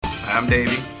I'm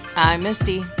Davey. I'm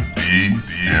Misty.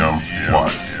 DM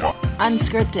Watts.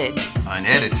 Unscripted.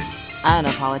 Unedited.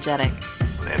 Unapologetic.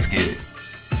 Let's get it.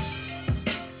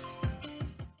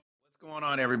 What's going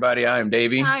on, everybody? I am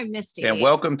Davey. I'm Misty. And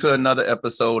welcome to another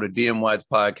episode of DM Watts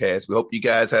Podcast. We hope you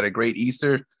guys had a great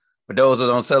Easter. For those who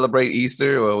don't celebrate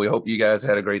Easter, well, we hope you guys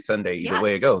had a great Sunday. Either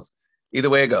way it goes.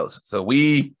 So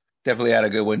we definitely had a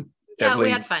good one. Yeah,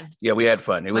 we had fun. Yeah, we had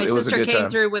fun. It was a good time. My sister came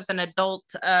through with an adult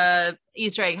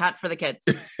Easter egg hunt for the kids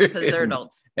because they're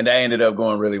adults. And that ended up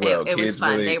going really well. It was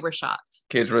fun. They were shocked.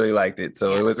 Kids really liked it.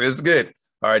 So it's good.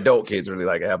 Our adult kids really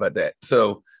like it. How about that?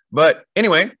 So, but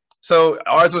anyway, so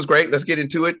ours was great. Let's get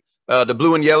into it. The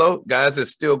blue and yellow, guys,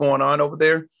 is still going on over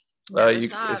there.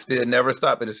 It still never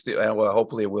stop. It is still, well,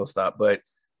 hopefully it will stop. But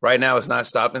right now it's not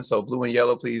stopping. So blue and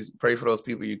yellow, please pray for those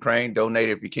people in Ukraine. Donate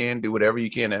if you can. Do whatever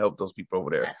you can to help those people over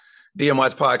there. Yes.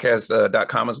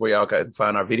 DMWatchPodcast.com is where y'all can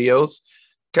find our videos.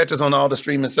 Catch us on all the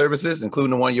streaming services,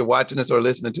 including the one you're watching us or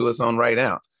listening to us on right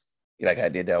now. You like I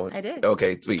did that one? I did.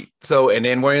 Okay, sweet. So, and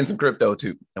then we're in some crypto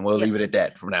too, and we'll leave it at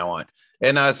that from now on.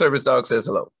 And Service Dog says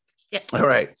hello. Yeah. All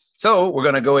right. So we're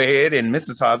going to go ahead and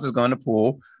Mrs. Hobbs is going to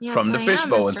pull from the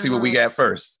fishbowl and see what we got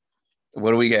first.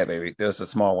 What do we got, baby? There's a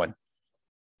small one.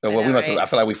 So I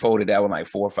feel like we folded that one like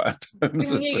 4 or 5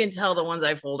 times. You can tell the ones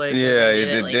I folded.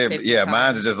 Yeah,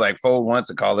 mine's just like fold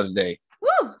once and call it a day. Woo!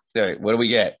 All right, what do we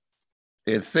get?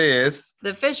 It says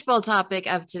the fishbowl topic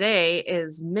of today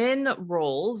is men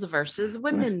roles versus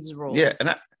women's roles. Yeah, and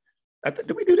I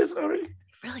did we do this already? It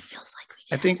really feels like we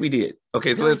did. I think we did.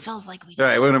 Okay, so let's. Feels like we did. All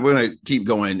right, we're gonna keep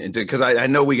going into because I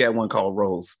know we got one called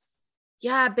roles.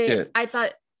 Yeah, but I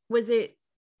thought was it.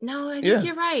 No, I think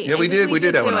you're right. Yeah, we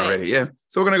did that one already. Yeah.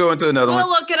 So we're going to go into another one. We'll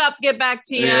look it up, get back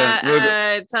to you,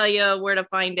 tell you where to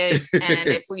find it. And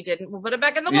if we didn't, we'll put it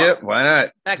back in the book. Yep, why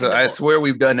not? So I swear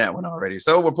we've done that one already.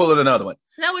 So we're pulling another one.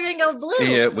 So now we're going to go blue.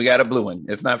 Yeah, we got a blue one.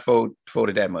 It's not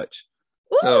folded that much.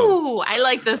 Ooh, I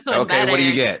like this one better. What do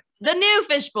you get? The new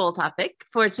fishbowl topic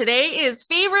for today is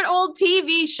favorite old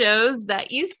TV shows that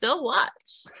you still watch.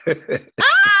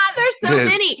 There's so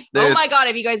many. Oh my God,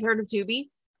 have you guys heard of Tubi?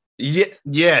 Yeah,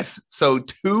 yes. So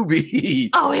Tubi.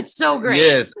 Oh, it's so great.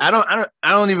 Yes. I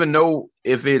don't even know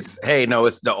if it's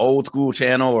it's the old school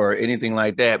channel or anything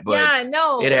like that, but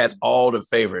it has all the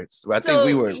favorites. I think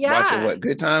we were watching what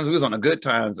Good Times. We was on a Good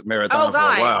Times marathon for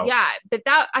a while. Yeah, but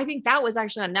I think that was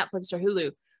actually on Netflix or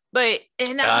Hulu. But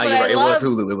and that's what I love.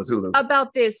 It was Hulu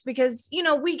about this because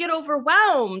we get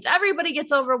overwhelmed. Everybody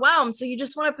gets overwhelmed, so you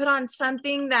just want to put on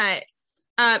something that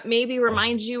maybe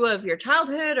remind you of your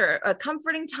childhood or a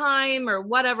comforting time or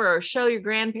whatever, or show your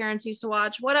grandparents used to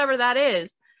watch, whatever that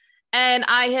is. And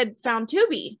I had found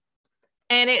Tubi,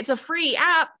 and it's a free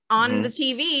app on the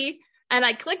TV, and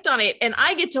I clicked on it, and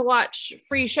I get to watch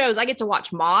free shows. I get to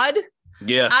watch Maude.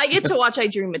 Yeah. I get to watch I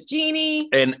Dream of Jeannie.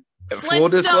 And full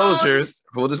disclosure,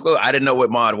 I didn't know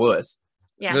what Maude was.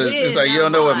 Yeah, so it's like, you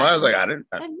don't know what Maude was. Like,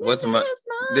 what's Maude?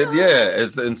 Yeah,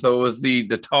 and so it was the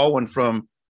tall one from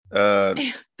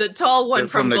the tall one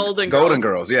from the Golden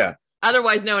Girls, yeah,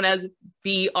 otherwise known as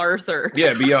B. Arthur.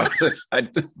 Yeah, B. Arthur.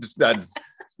 It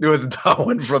was the tall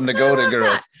one from the Golden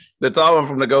Girls. The tall one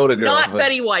from the Golden Girls. Not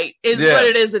Betty White is what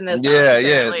it is in this.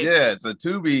 Yeah. So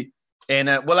Tubi, and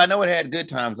I know it had Good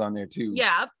Times on there too.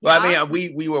 Yeah. Well, I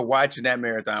mean, we were watching that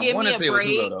marathon. Give me a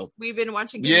break. We've been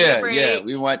watching. Give me a break. Yeah,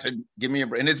 we watching Give Me a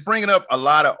Break, and it's bringing up a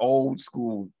lot of old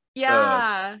school.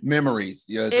 Memories.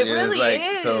 It really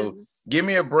is. So Give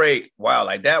Me a Break. Wow,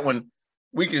 like that one,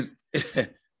 we could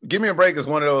Give Me a Break is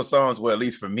one of those songs where, at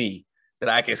least for me, that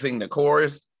I can sing the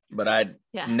chorus, but I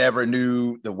never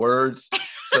knew the words.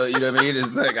 So you know what I mean?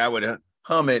 It's like I would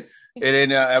hum it,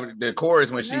 and then the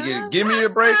chorus when she get Give Me a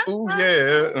Break. Ooh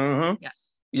yeah.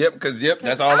 Yep, because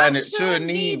that's all I should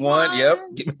need one. Yep,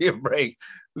 Give Me a Break.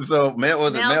 So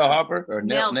was it Mel Harper or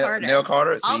Nell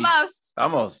Carter? See,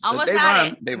 Almost. They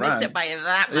rhyme. They rhyme. Missed it by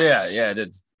that much.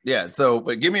 Yeah. So,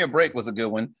 but Give Me a Break was a good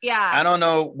one. Yeah. I don't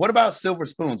know. What about Silver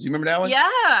Spoons? You remember that one? Yeah,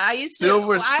 I used to.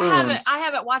 Silver Spoons. I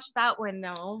haven't watched that one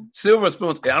though. Silver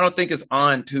Spoons. I don't think it's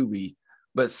on Tubi,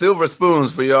 but Silver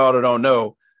Spoons, for y'all that don't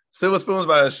know, Silver Spoons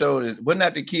by the show wasn't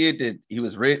that the kid that he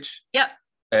was rich? Yep.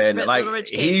 And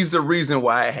he's the reason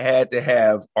why I had to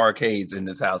have arcades in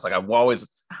this house. Like I've always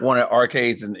wanted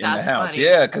arcades in the house. Funny.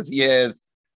 Yeah, because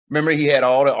he had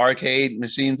all the arcade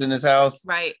machines in his house.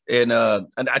 Right. And I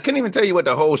couldn't even tell you what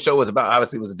the whole show was about.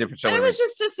 Obviously, it was a different show. And it was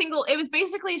just it was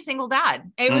basically a single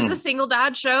dad. It was a single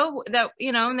dad show that,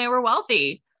 and they were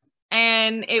wealthy.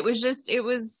 And it was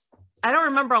I don't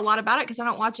remember a lot about it because I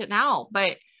don't watch it now.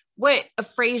 But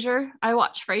Frasier, I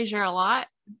watch Frasier a lot.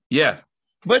 Yeah.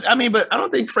 But I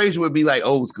don't think Frasier would be like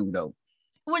old school though.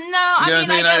 Well, no, I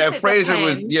mean, I guess Frasier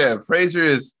was, Frasier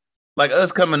is like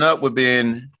us coming up with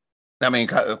being. I mean,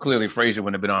 clearly Frasier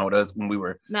wouldn't have been on with us when we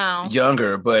were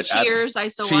younger, but Cheers, I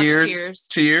still watch Cheers.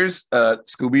 Cheers,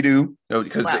 Scooby Doo,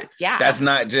 because that's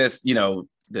not just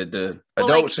the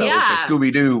adult shows.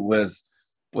 Scooby Doo was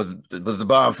the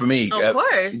bomb for me. Of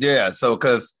course, yeah. So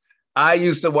because I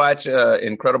used to watch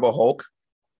Incredible Hulk,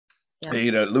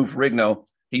 Lou Ferrigno,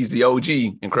 he's the OG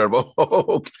Incredible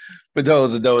Hulk. For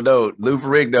those that don't know, Lou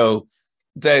Ferrigno.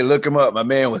 Look him up. My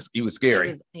man was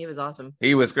scary. He was awesome.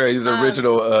 He was scary. He's the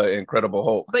original Incredible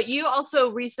Hulk. But you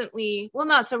also recently, well,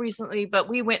 not so recently, but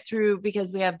we went through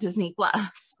because we have Disney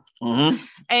Plus. Mm-hmm.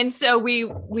 And so we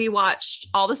watched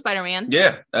all the Spider-Man.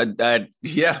 Yeah. The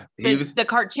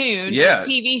cartoon, the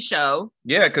TV show.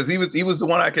 Yeah, because he was the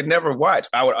one I could never watch.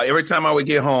 Every time I would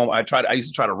get home, I used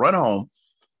to try to run home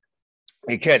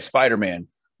and catch Spider-Man.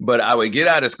 But I would get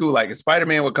out of school, like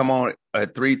Spider-Man would come on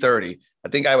at 3:30. I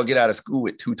think I would get out of school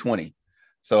at 2:20.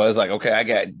 So I was like, okay, I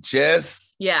got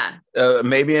just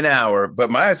maybe an hour, but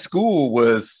my school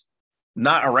was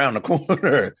not around the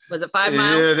corner. Was it 5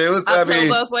 miles? Yeah, it was. Uphill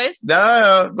both ways?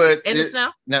 No, but in the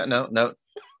snow? No.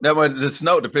 That was the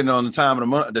snow, depending on the time of the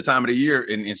month, the time of the year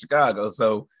in Chicago.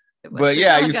 So, but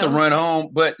yeah, I used to run home,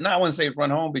 but I wouldn't say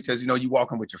run home because you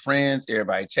walking with your friends,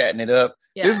 everybody chatting it up.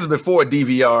 Yeah. This is before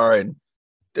DVR and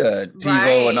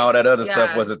TiVo and all that other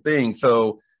stuff was a thing.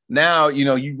 So now,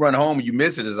 you run home and you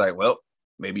miss it. It's like, well,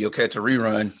 maybe you'll catch a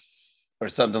rerun or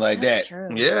something like that. True.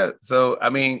 Yeah. So, I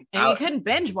mean. And you couldn't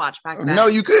binge watch back then. No,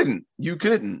 you couldn't.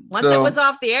 Once it was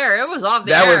off the air, it was off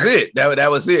the air. That was it. That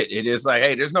was it. It is like,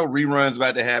 hey, there's no reruns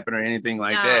about to happen or anything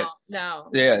like that. No.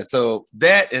 Yeah. So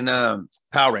that and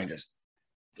Power Rangers.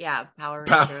 Yeah, Power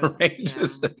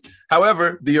Rangers. Yeah.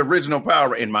 However, the original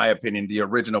in my opinion, the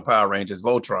original Power Rangers,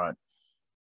 Voltron.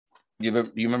 You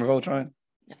remember Voltron?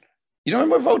 No. You don't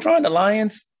remember Voltron, the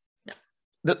Lions?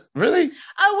 No. Really?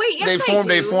 Oh wait, yes,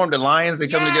 they formed the Lions. They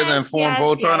come together and form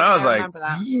Voltron. I was like,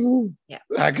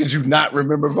 how could you not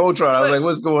remember Voltron? I was like,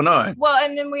 what's going on? Well,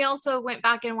 and then we also went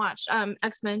back and watched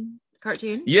X-Men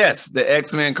cartoon. Yes, the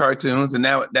X-Men cartoons, and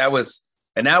that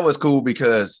was cool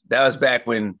because that was back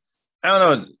when I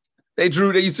don't know. They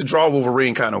used to draw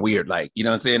Wolverine kind of weird, like, you know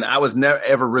what I'm saying? I was never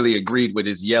ever really agreed with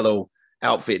his yellow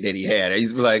outfit that he had. I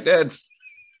used to be like, that's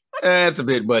a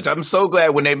bit much. I'm so glad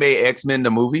when they made X-Men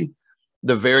the movie,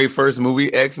 the very first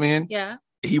movie, X-Men. Yeah.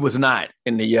 He was not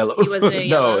in the yellow. He wasn't in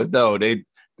yellow. No, they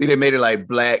made it like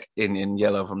black and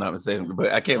yellow, if I'm not mistaken.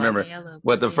 But I can't remember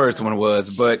what the first one was.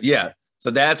 But yeah,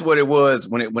 so that's what it was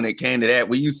when it came to that.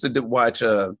 We used to watch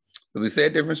we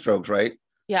said Different Strokes, right?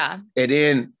 Yeah. And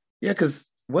then because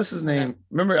what's his name?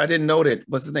 Remember, I didn't know that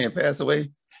what's his name passed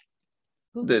away.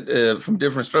 From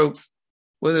Different Strokes.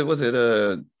 Was it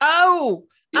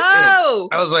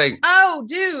I was like, oh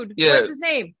dude, what's his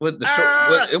name? What the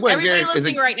it wasn't everybody Gary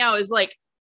listening right now is like,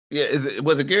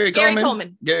 was it Gary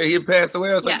Coleman? Gary, he passed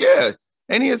away. I was like,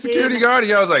 ain't he a security guard?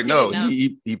 I was like, no,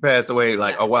 he passed away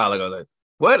like a while ago. Like,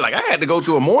 what? Like I had to go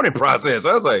through a mourning process.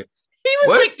 I was like, he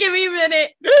was like, give me a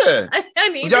minute. Yeah.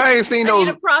 Y'all ain't seen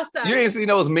those process. You ain't seen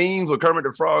those memes where Kermit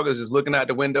the Frog is just looking out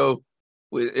the window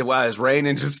while it's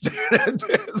raining, just staring at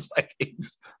there. It's like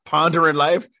he's pondering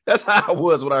life. That's how I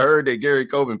was when I heard that Gary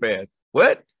Coleman passed.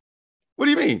 What do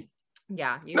you mean?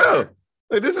 Yeah. No.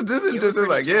 Like, this is just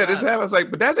like, this happens.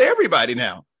 Like, but that's everybody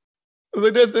now. I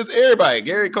was like, that's everybody.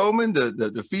 Gary Coleman,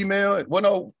 the female. Well,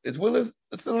 no, is Willis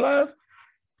still alive?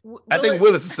 I think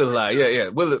Willis is still alive. Yeah.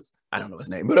 Willis. I don't know his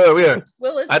name, but yeah.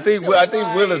 Willis. I think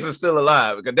Willis is still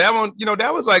alive. Because that one,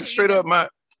 that was like straight up my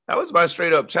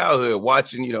straight up childhood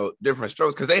watching, Different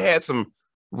Strokes, because they had some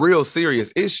real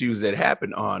serious issues that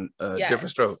happened on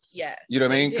Different Strokes. Yes. You know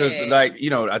what I mean? Because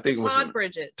I think it was Todd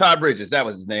Bridges. Todd Bridges, that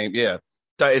was his name. Yeah.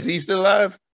 Is he still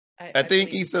alive? I think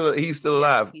he's still alive. He's still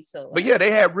alive. But yeah,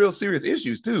 they had real serious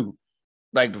issues too,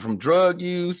 like from drug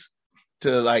use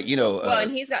to like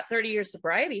and he's got 30 years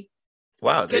sobriety.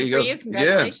 Wow, there you go. You.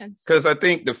 Congratulations. Because I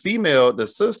think the female, the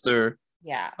sister.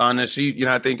 Yeah. On the she,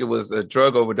 I think it was a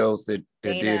drug overdose that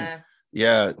did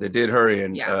her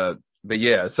in. Yeah. But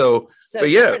yeah, so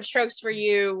but yeah. Different Strokes for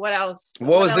you. What else?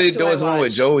 What was it? There was one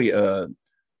with Joey,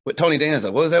 with Tony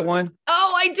Danza. What was that one?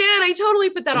 Oh, I did. I totally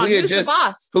put that on. Who's the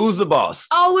boss? Who's the boss?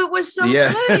 Oh, it was so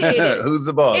good. Who's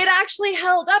the boss? It actually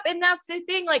held up, and that's the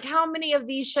thing. Like, how many of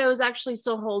these shows actually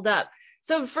still hold up?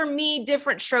 So for me,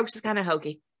 Different Strokes is kind of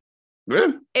hokey.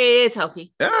 Really? It's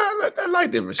hokey. Yeah, I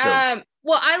like Different Strokes.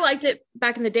 Well, I liked it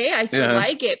back in the day. I still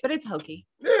like it, but it's hokey.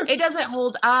 Yeah. It doesn't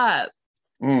hold up.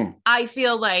 I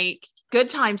feel like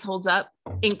Good Times holds up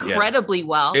incredibly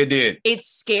well. It did. It's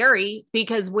scary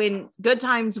because when Good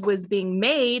Times was being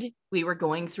made, we were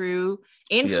going through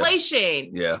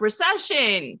inflation,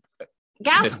 recession,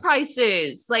 gas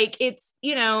prices. Like it's,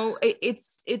 you know,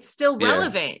 it's still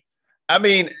relevant. I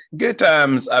mean, Good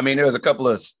Times. I mean, there was a couple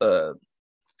of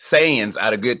sayings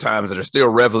out of Good Times that are still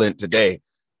relevant today.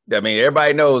 I mean,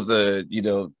 everybody knows the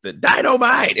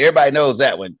dynamite. Everybody knows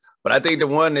that one. But I think the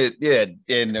one that,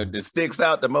 that sticks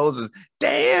out the most is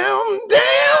damn.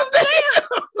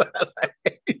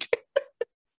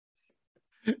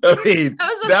 I mean,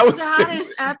 that was the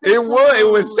saddest episode. It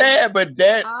was sad, but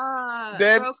that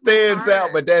stands out.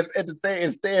 But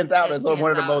it stands out as one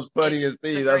of the most funniest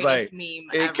things. I was like,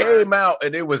 it came out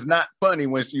and it was not funny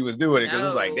when she was doing it because it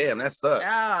was like, damn, that sucks.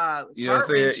 Yeah, you know what I'm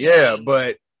saying? Yeah,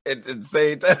 but at the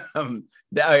same time,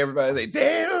 now everybody say,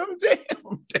 damn.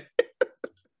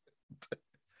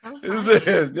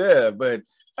 Yeah, but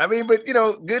I mean, you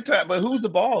know, Good Time. But Who's the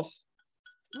Boss?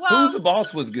 Well, Who's the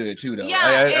Boss was good too, though.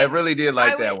 Yeah, I really did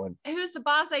like that one. Who's the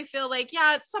Boss? I feel like,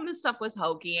 some of the stuff was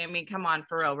hokey. I mean, come on,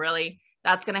 for real, really,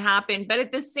 that's gonna happen. But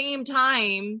at the same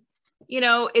time, you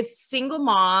know, it's single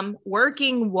mom,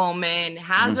 working woman,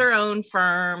 has her own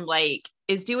firm, like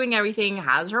is doing everything,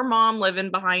 has her mom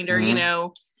living behind her. You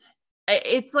know,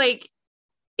 it's like,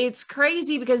 it's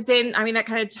crazy because then, I mean, that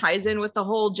kind of ties in with the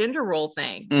whole gender role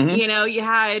thing. You know, you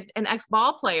had an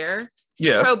ex-ball player,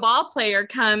 pro ball player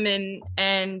come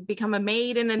and become a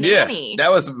maid and a nanny.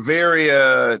 That was very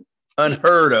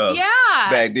unheard of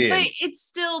back then. But it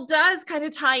still does kind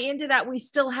of tie into that. We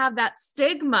still have that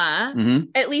stigma,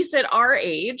 at least at our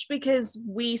age, because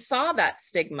we saw that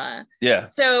stigma. Yeah.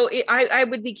 So I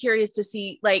would be curious to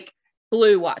see, like,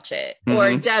 Blue watch it,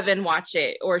 or Devin watch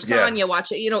it, or Sonia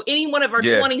watch it. You know, any one of our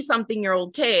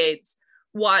 20-something-year-old kids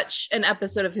watch an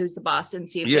episode of Who's the Boss and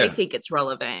see if they think it's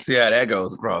relevant. See how that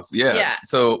goes across. Yeah.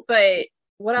 So, but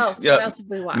what else? What else have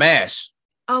we watched? MASH.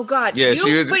 Oh God. Yeah,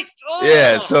 she was.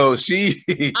 Yeah. So she.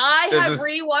 I have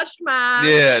rewatched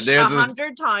MASH.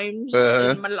 100 times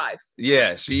in my life.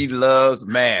 Yeah, she loves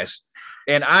MASH,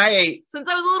 and since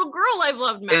I was a little girl, I've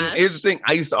loved MASH. And here's the thing: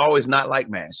 I used to always not like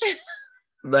MASH.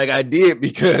 Like I did,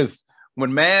 because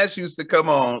when MASH used to come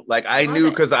on, like I knew,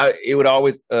 because it would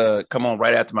always come on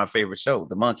right after my favorite show,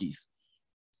 The Monkees.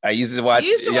 I used to watch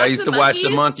the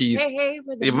Monkees. Hey,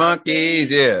 the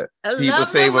Monkees, yeah. People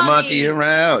say we're monkey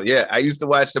around. Yeah, I used to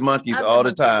watch the Monkees all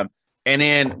the time. And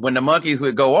then when the Monkees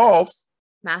would go off,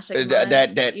 that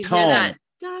tone.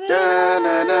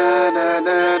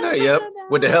 Yep,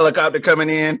 with the helicopter coming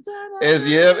in.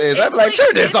 I'm like,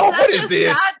 turn this off. What is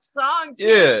this? Song too.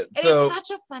 Yeah, so it's such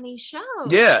a funny show.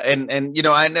 Yeah, and you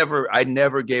know, I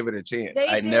never gave it a chance.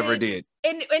 Never did.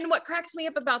 And what cracks me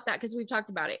up about that, because we've talked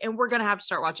about it, and we're gonna have to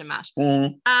start watching MASH.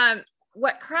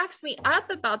 What cracks me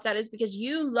up about that is because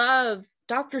you love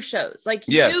doctor shows, like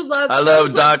you love. I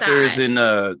love doctors and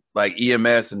like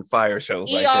EMS and fire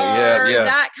shows, ER, like that.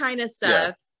 That kind of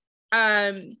stuff.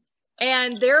 And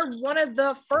they're one of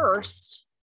the first,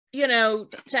 you know,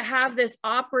 to have this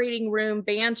operating room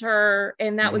banter,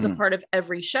 and that was a part of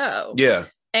every show. Yeah.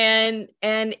 And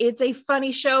it's a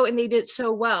funny show, and they did it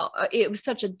so well. It was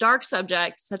such a dark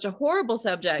subject, such a horrible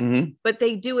subject, but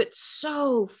they do it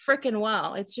so freaking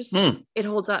well. It's just, it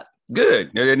holds up.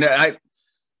 Good. And I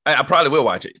probably will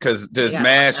watch it, because this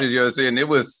MASH, you know what I'm saying? It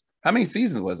was, how many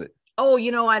seasons was it? Oh,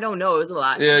 you know, I don't know. It was a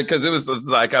lot. Yeah, because it was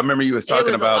like, I remember you was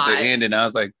talking about the end, and I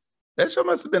was like, that show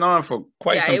must have been on for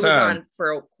quite some time. It was on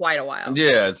for quite a while.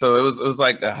 Yeah, so it was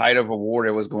like the height of a war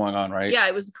that was going on, right? Yeah,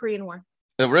 it was the Korean War.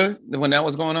 Oh, really? When that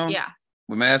was going on? Yeah.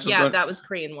 When MASH was that was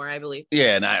Korean War, I believe.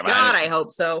 Yeah, and I hope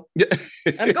so.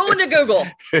 I'm going to Google.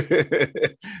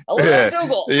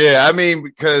 Google. Yeah, I mean,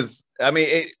 because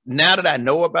now that I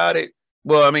know about it,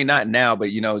 well, I mean, not now,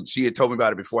 but you know, she had told me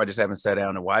about it before. I just haven't sat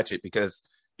down and watch it because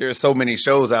there's so many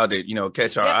shows out that, you know,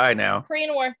 catch our eye now.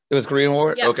 Korean War. It was Korean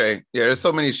War? Yep. Okay. Yeah, there's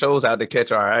so many shows out that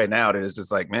catch our eye now that it's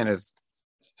just like, man, there's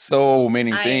so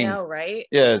many things. I know, right?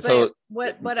 Yeah. But so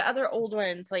what other old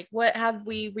ones? Like, what have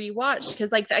we rewatched?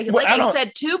 Because I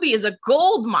said, Tubi is a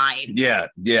gold mine. Yeah.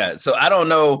 Yeah. So I don't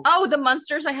know. Oh, the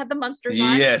Munsters. I had the Munsters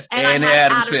on. Yes. And the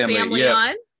Addams Family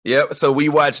on. Yep. So we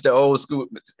watched the old school.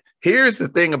 Here's the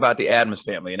thing about the Addams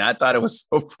Family, and I thought it was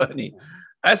so funny.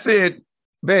 I said,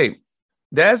 babe,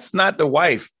 that's not the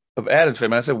wife of Addams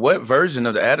Family. I said, what version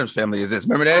of the Addams Family is this?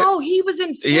 Remember that? Oh, he was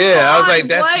in. Yeah, I was like,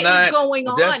 that's not going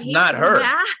on. That's not her.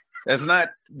 That's not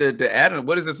the Addams.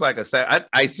 What is this like?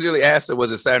 I seriously asked her,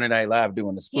 was it Saturday Night Live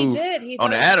doing the spoof he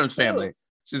on the Addams Family?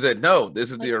 She said, no,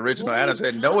 this is the original Addams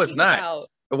Family. No, it's not.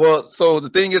 Well, so the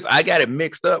thing is, I got it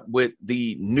mixed up with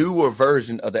the newer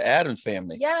version of the Addams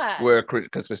Family. Yeah. Where,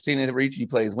 because Christina Ricci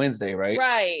plays Wednesday, right?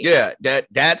 Right. Yeah,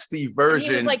 that's the version.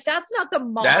 And he was like, that's not the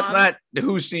mom. That's not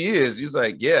who she is. He was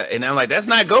like, yeah. And I'm like, that's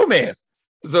not Gomez.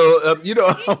 So,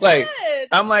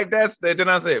 I'm like, that's that. Then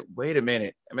I said, wait a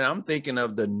minute. I mean, I'm thinking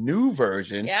of the new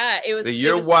version. Yeah, it was. So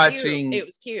you're watching. Cute. It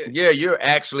was cute. Yeah, you're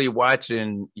actually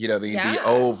watching, the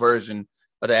old version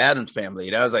of the Addams Family.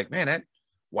 And I was like, man, that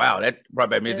brought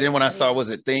back me. Then when I saw, was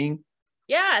it Thing?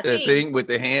 Yeah, the thing with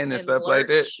the hand and stuff like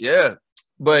that. Yeah,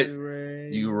 but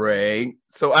you Ray.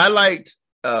 So I liked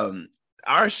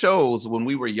our shows when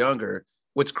we were younger.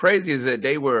 What's crazy is that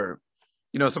they were,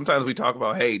 sometimes we talk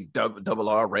about, hey, double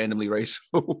R, randomly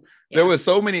racial. There were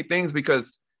so many things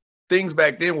because things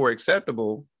back then were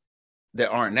acceptable that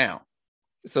aren't now.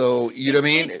 So you know what I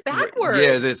mean? It's backwards.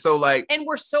 Yes, it's so like, and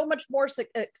we're so much more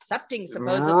accepting,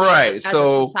 supposedly, right? As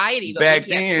so a society, but back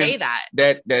we can't say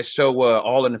that show,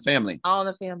 All in the Family. All in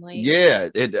the Family. Yeah,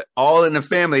 All in the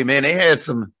Family, man. They had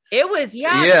some. It was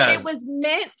it was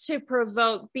meant to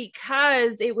provoke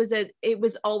because it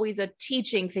was always a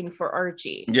teaching thing for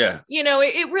Archie. Yeah,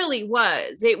 it really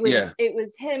was. It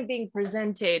was him being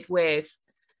presented with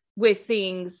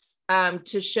things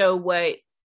to show what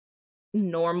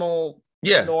normal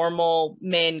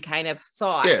men kind of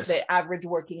thought, the average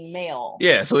working male.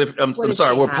 Yeah. So if I'm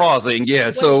sorry, we're pausing. Yeah.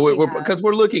 So we're because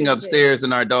we're looking upstairs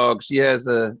and our dog, she has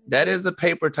that is a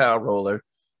paper towel roller.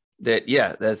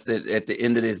 That's it. At the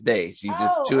end of this day, she's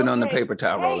just chewing on the paper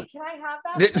towel roller. Can I have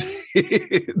that,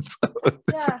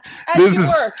 please?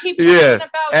 Keep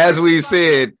about as we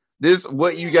said,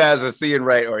 what you guys are seeing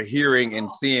or hearing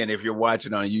and seeing if you're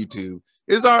watching on YouTube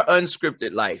is our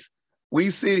unscripted life. We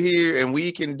sit here and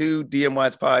we can do DM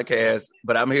podcast,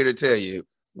 but I'm here to tell you,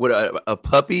 with a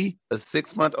puppy, a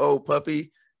 6-month-old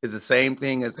puppy, is the same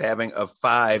thing as having a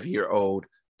 5-year-old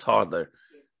toddler.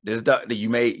 This doctor, you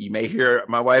may hear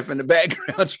my wife in the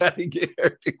background trying to get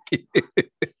her to get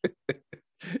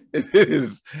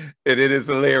it is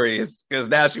hilarious because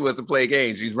now she wants to play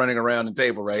games. She's running around the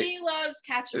table, right? She loves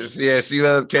catching me. Yeah, she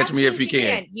loves catch me if you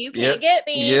can. You can't get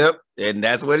me. Yep, and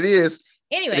that's what it is.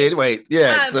 Anyway,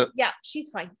 she's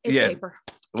fine. It's paper.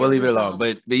 We'll leave it alone.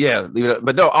 But yeah, leave it.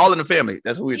 But no, All in the Family.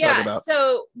 That's what we were talking about.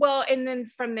 So, and then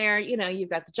from there, you've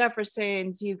got the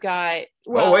Jeffersons. You've got.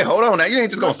 Oh wait, hold on. Now you ain't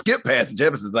just gonna skip past the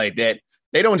Jeffersons like that.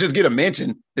 They don't just get a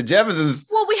mention. The Jeffersons.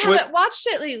 Well, we haven't watched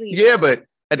it lately. Yeah, but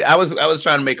I was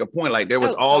trying to make a point. Like there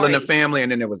was All in the Family,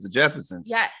 and then there was the Jeffersons.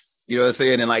 Yes. You know what I'm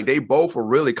saying? And like they both were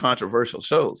really controversial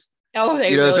shows. Oh,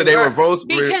 they were both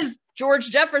because.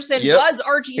 George Jefferson was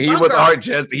Archie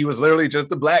Bunker. He was literally just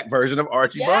the black version of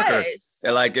Archie Bunker.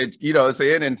 And like, you know what I'm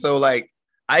saying? And so like,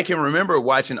 I can remember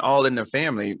watching All in the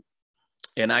Family,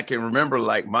 and I can remember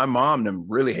like my mom them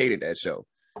really hated that show.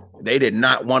 They did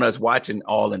not want us watching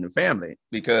All in the Family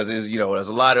because there's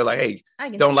a lot of like, hey,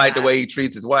 don't like the way he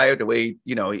treats his wife, the way,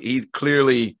 he's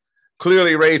clearly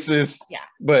racist,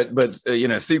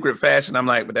 but secret fashion. I'm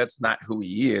like, but that's not who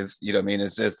he is. You know what I mean?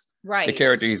 It's just the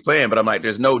character he's playing. But I'm like,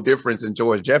 there's no difference in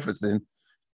George Jefferson.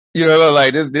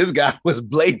 Like this guy was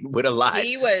blatant with a lie.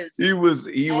 He was. And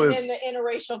the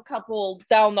interracial couple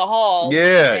down the hall.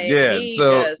 Yeah.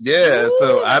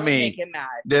 So I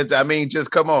mean,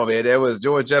 just come on, man. There was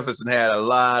George Jefferson had a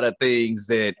lot of things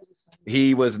that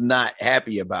he was not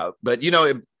happy about. But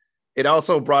it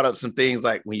also brought up some things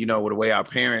like when with the way our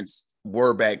parents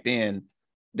were back then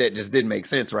that just didn't make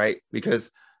sense, right?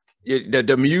 Because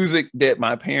the music that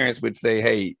my parents would say,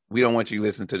 hey, we don't want you to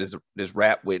listen to this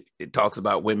rap with it talks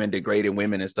about women degrading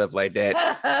women and stuff like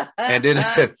that. and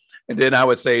then I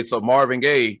would say, so Marvin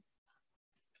Gaye,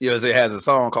 it has a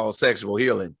song called Sexual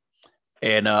Healing.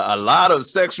 And a lot of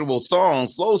sexual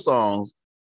songs, slow songs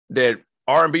that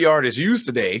R&B artists use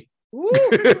today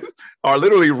are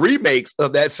literally remakes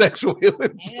of that Sexual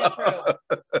Healing song.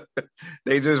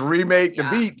 They just remake the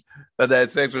beat of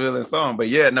that Sexual Healing song. But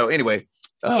anyway.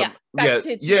 Back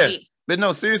to TV. But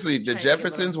no, seriously, the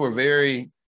Jeffersons were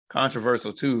very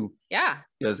controversial too. Yeah.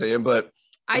 You know what I'm saying? But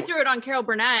I threw it on Carol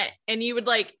Burnett and you would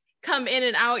like come in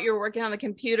and out. You're working on the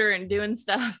computer and doing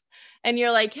stuff. And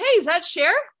you're like, hey, is that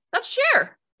Cher? That's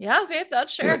Cher. Yeah, babe,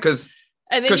 that's Cher. Because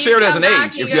Cher doesn't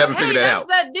age if you haven't figured that out.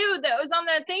 That's that dude that was on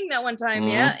that thing that one time.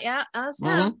 Mm-hmm. Yeah. That's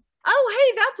him. Oh,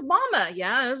 hey, that's Mama.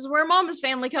 Yeah, this is where Mama's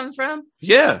family comes from.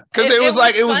 Yeah, because it was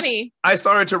funny. I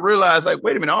started to realize, like,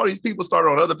 wait a minute, all these people started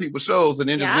on other people's shows and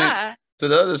then just went to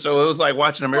the other show. It was like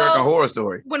watching American Horror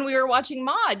Story. When we were watching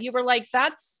Maude, you were like,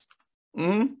 that's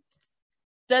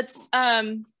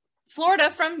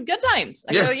Florida from Good Times.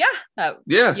 I go,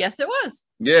 yes, it was.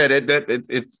 Yeah,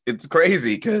 it's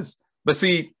crazy but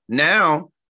see now.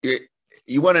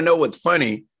 you want to know what's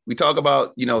funny? We talk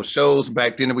about, shows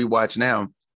back then that we watch now.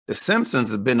 The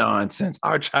Simpsons have been on since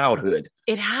our childhood.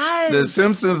 It has. The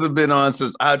Simpsons have been on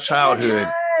since our childhood.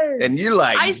 And you're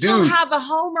like, I still have a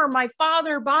Homer my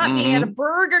father bought me at a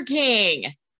Burger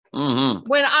King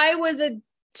when I was a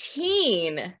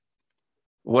teen.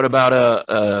 What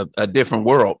about a different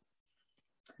world?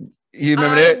 You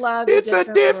remember that? It's a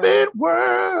different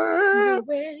world.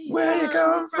 Where you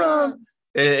come from?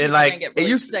 And like, get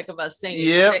really sick of us singing.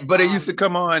 Yeah, but it used to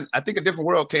come on. I think A Different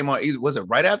World came on. Was it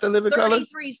right after Living Color?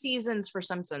 33 seasons for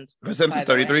Simpsons. For Simpsons,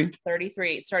 33.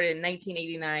 33. It started in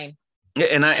 1989. Yeah,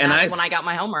 and that's when I got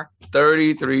my Homer.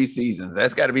 33 seasons.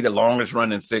 That's got to be the longest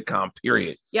running sitcom.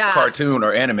 Period. Yeah, cartoon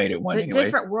or animated one. The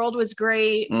Different World was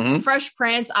great. Fresh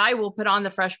Prince. I will put on the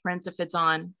Fresh Prince if it's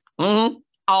on.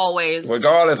 Always,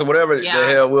 regardless of whatever the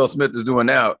hell Will Smith is doing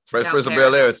now. Fresh Prince of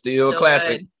Bel-Air is still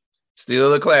classic. Good.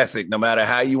 Still a classic, no matter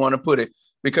how you want to put it.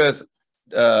 Because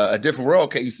A Different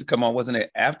World used to come on, wasn't it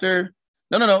after?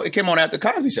 No. It came on after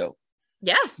Cosby Show.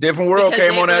 Yes. Different World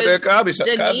came on after Cosby Show.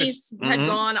 Denise had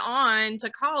gone on to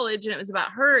college, and it was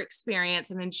about her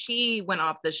experience, and then she went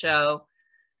off the show,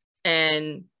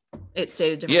 and it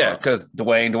stayed a different world. Because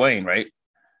Dwayne, right?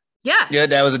 Yeah. Yeah,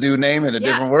 that was a dude name in A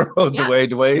Different World. Yeah.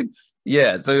 Dwayne.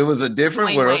 Yeah, so it was a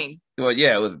different world. Well,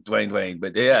 yeah, it was Dwayne.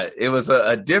 But yeah, it was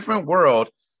a different world.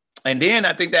 And then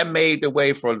I think that made the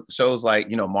way for shows like,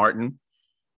 Martin.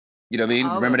 You know what I mean?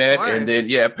 Remember that? And then,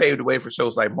 it paved the way for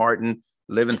shows like Martin,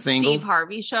 Living Single. Steve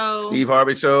Harvey Show.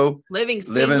 Living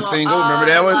Single. Remember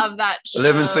that one? I love that show.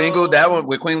 Living Single. That one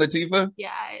with Queen Latifah.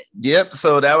 Yeah. Yep.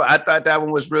 So I thought that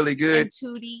one was really good. And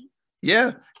Tootie.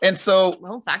 Yeah. And so.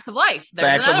 Well, Facts of Life.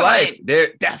 That's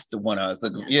the one I was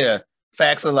looking. Yeah.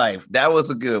 Facts of Life. That was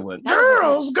a good one.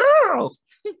 Girls.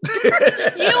 You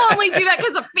only do that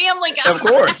because of Family Guy. Of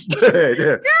course.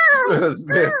 Girls.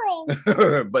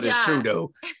 But it's true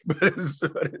though.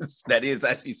 That is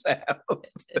actually sound.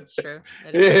 It's true.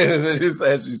 It is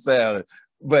actually sound.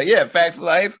 But yeah, Facts of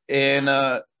Life and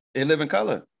In Living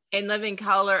Color. In Living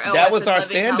Color. Oh, that was our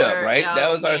stand-up, right? Oh, that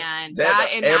was our stand-up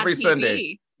every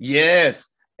Sunday. Yes.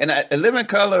 And In Living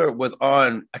Color was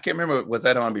on, I can't remember, was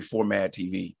that on before Mad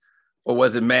TV? Or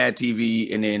was it Mad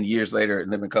TV and then years later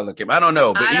Living Color came? I don't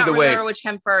know, but either way. I don't remember which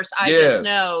came first. I just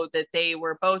know that they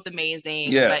were both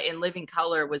amazing. Yeah. But In Living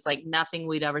Color was like nothing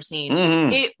we'd ever seen.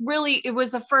 It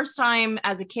was the first time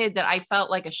as a kid that I felt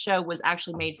like a show was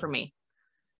actually made for me.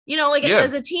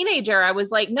 As a teenager, I was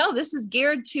like, no, this is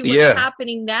geared to what's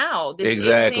happening now. This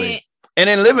exactly. And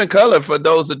in Living Color, for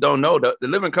those that don't know, the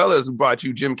Living Colors brought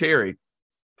you Jim Carrey.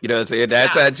 You know what I'm saying?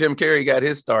 That's how Jim Carrey got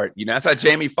his start. That's how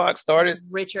Jamie Foxx started.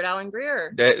 Richard Allen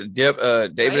Greer. David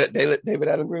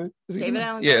Allen Greer.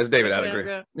 Yeah, it's David Allen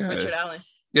Greer. Richard Allen.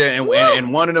 Yeah,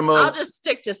 and one of them. I'll just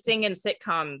stick to singing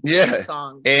sitcom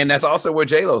songs. And that's also where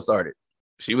J-Lo started.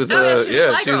 She was she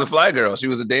was a fly girl. She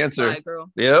was a dancer. Fly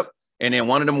girl. Yep. And then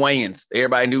one of them Wayans.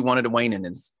 Everybody knew one of the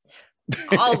Wayans.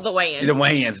 All the Wayans. The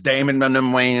Wayans. Damon and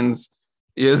them Wayans.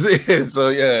 Yes. So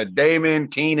yeah, Damon,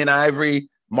 Keenan Ivory,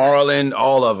 Marlon,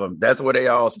 all of them. That's where they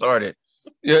all started.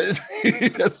 Yeah,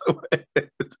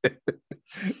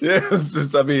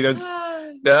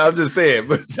 I'm just saying,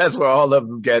 but that's where all of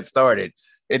them got started.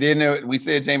 And then we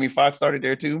said Jamie Foxx started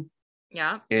there too.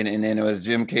 Yeah. And then it was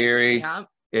Jim Carrey. Yeah.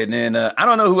 And then I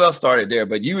don't know who else started there,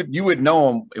 but you would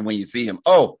know him when you see him.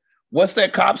 Oh, what's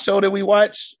that cop show that we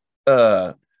watch?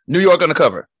 New York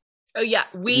Undercover. Oh yeah,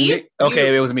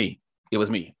 it was me. It was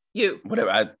me. You. Whatever.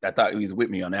 I thought he was with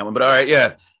me on that one, but all right,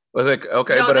 yeah. Was like,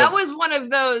 okay, no, but that was one of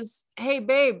those, hey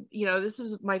babe, this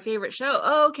was my favorite show.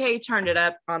 Oh, okay, turned it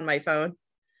up on my phone.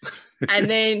 And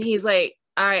then he's like,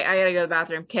 all right, I gotta go to the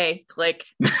bathroom. Okay, click.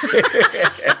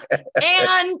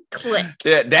 And click.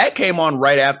 Yeah, that came on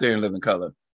right after In Living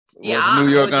Color. Yeah. New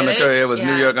York Undercover. It was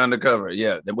New York Undercover.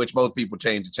 Yeah, which most people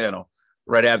changed the channel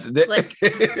right after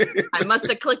that. I must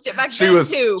have clicked it back then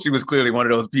too. She was clearly one of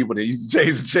those people that used to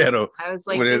change the channel. I was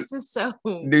like, this is so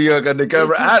New York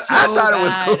Undercover. I thought it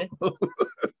was cool.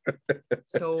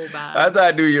 So bad. I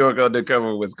thought New York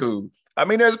Undercover was cool. I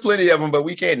mean, there's plenty of them, but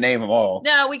we can't name them all.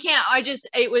 No, we can't.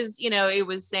 It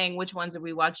was saying which ones are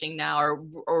we watching now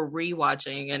or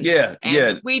rewatching.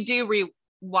 And we do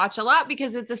watch a lot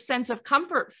because it's a sense of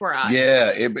comfort for us.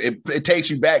 Yeah, it takes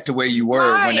you back to where you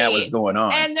were when that was going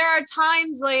on. And there are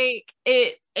times like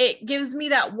it gives me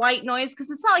that white noise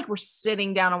because it's not like we're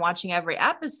sitting down and watching every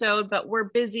episode, but we're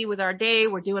busy with our day.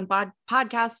 We're doing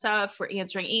podcast stuff, we're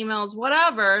answering emails,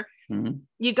 whatever. Mm-hmm.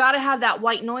 You got to have that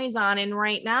white noise on. And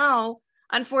right now,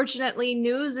 unfortunately,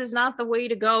 news is not the way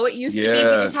to go. It used to be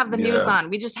we just have the news on.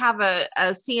 We just have a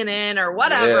CNN or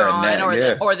whatever on,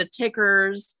 or the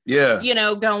tickers,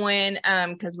 going,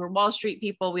 because we're Wall Street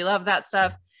people. We love that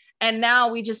stuff. And now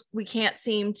we can't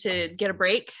seem to get a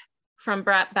break from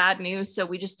bad news. So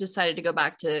we just decided to go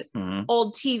back to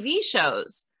old TV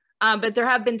shows. But there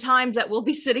have been times that we'll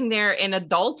be sitting there in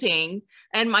adulting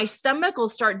and my stomach will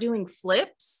start doing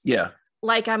flips. Yeah.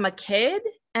 Like I'm a kid.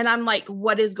 And I'm like,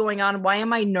 what is going on? Why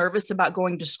am I nervous about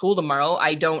going to school tomorrow?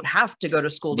 I don't have to go to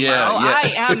school tomorrow.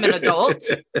 I am an adult.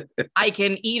 I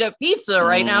can eat a pizza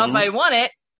right now if I want it.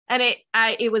 And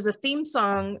it was a theme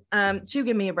song to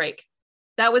Give Me a Break.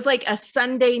 That was like a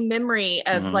Sunday memory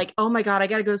of like, oh my God, I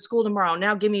got to go to school tomorrow.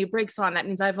 Now give me a break song. That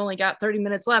means I've only got 30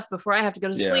 minutes left before I have to go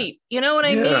to sleep. You know what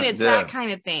I mean? It's that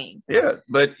kind of thing. Yeah.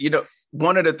 But,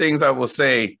 one of the things I will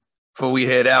say before we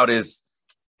head out is,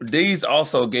 these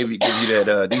also gave you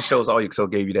that, these shows also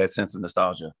gave you that sense of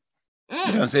nostalgia. You know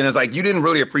what I'm saying? It's like, you didn't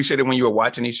really appreciate it when you were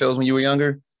watching these shows when you were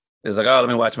younger. It's like, oh, let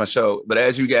me watch my show. But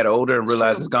as you get older and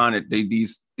realize it's gone,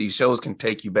 these shows can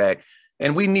take you back.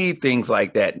 And we need things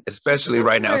like that, especially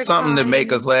right now. Something to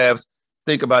make us laugh.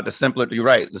 Think about the simpler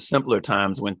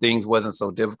times when things wasn't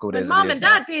so difficult as mom and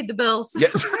dad paid the bills.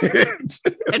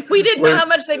 And we didn't know how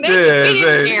much they made. We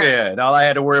didn't care. Yeah, and all I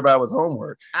had to worry about was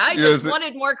homework. I just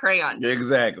wanted more crayons.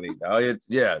 Exactly.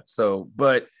 So,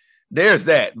 but there's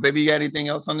that. Baby, you got anything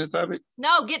else on this topic?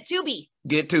 No, get Tubi.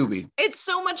 Get Tubi. It's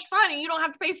so much fun and you don't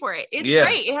have to pay for it. It's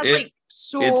great. It has it's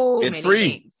many free.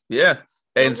 Things. Yeah.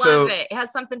 And love it. It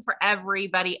has something for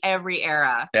everybody, every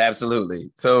era.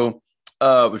 Absolutely. So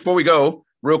before we go,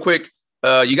 real quick,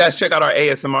 you guys check out our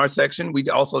ASMR section. We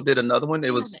also did another one.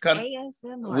 It was kind of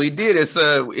ASMR. We did. It's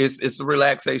a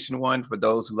relaxation one for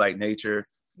those who like nature.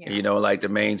 Yeah. Like the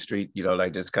main street.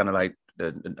 Like just kind of like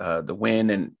the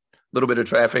wind and a little bit of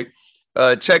traffic.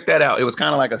 Check that out. It was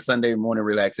kind of like a Sunday morning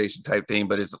relaxation type thing,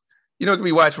 but it's it can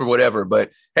be watched for whatever.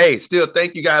 But hey, still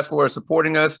thank you guys for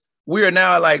supporting us. We are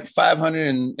now at like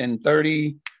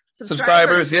 530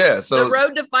 subscribers. Yeah. So the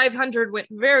road to 500 went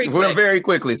very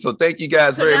quickly. So thank you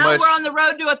guys very much. Now we're on the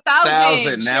road to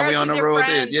 1,000. Now we're on the road.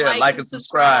 Like and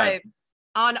subscribe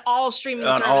on all streaming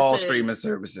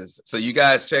services. So you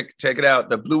guys check it out.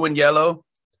 The blue and yellow.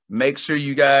 Make sure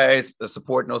you guys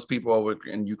support those people over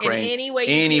in Ukraine in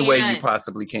any way you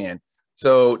possibly can.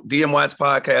 So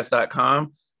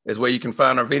dmwattspodcast.com is where you can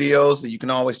find our videos. You can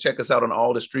always check us out on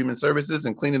all the streaming services,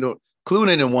 including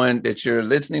the one that you're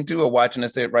listening to or watching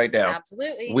us at right now.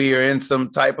 Absolutely. We are in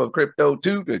some type of crypto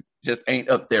too, that just ain't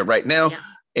up there right now. Yeah.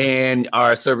 And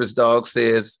our service dog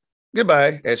says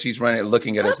goodbye as she's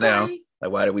looking at us now.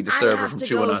 Like, why did we disturb her from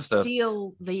chewing on stuff?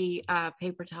 Steal the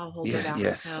paper towel holder down.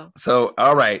 Yes. So,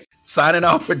 all right. Signing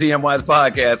off for DMY's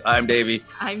podcast. I'm Davey.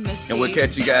 I'm Misty. And we'll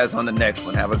catch you guys on the next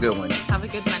one. Have a good one. Have a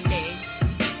good Monday.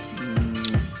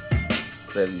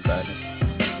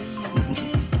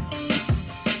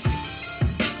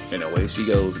 75. And away she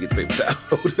goes to get the paper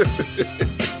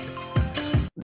towel.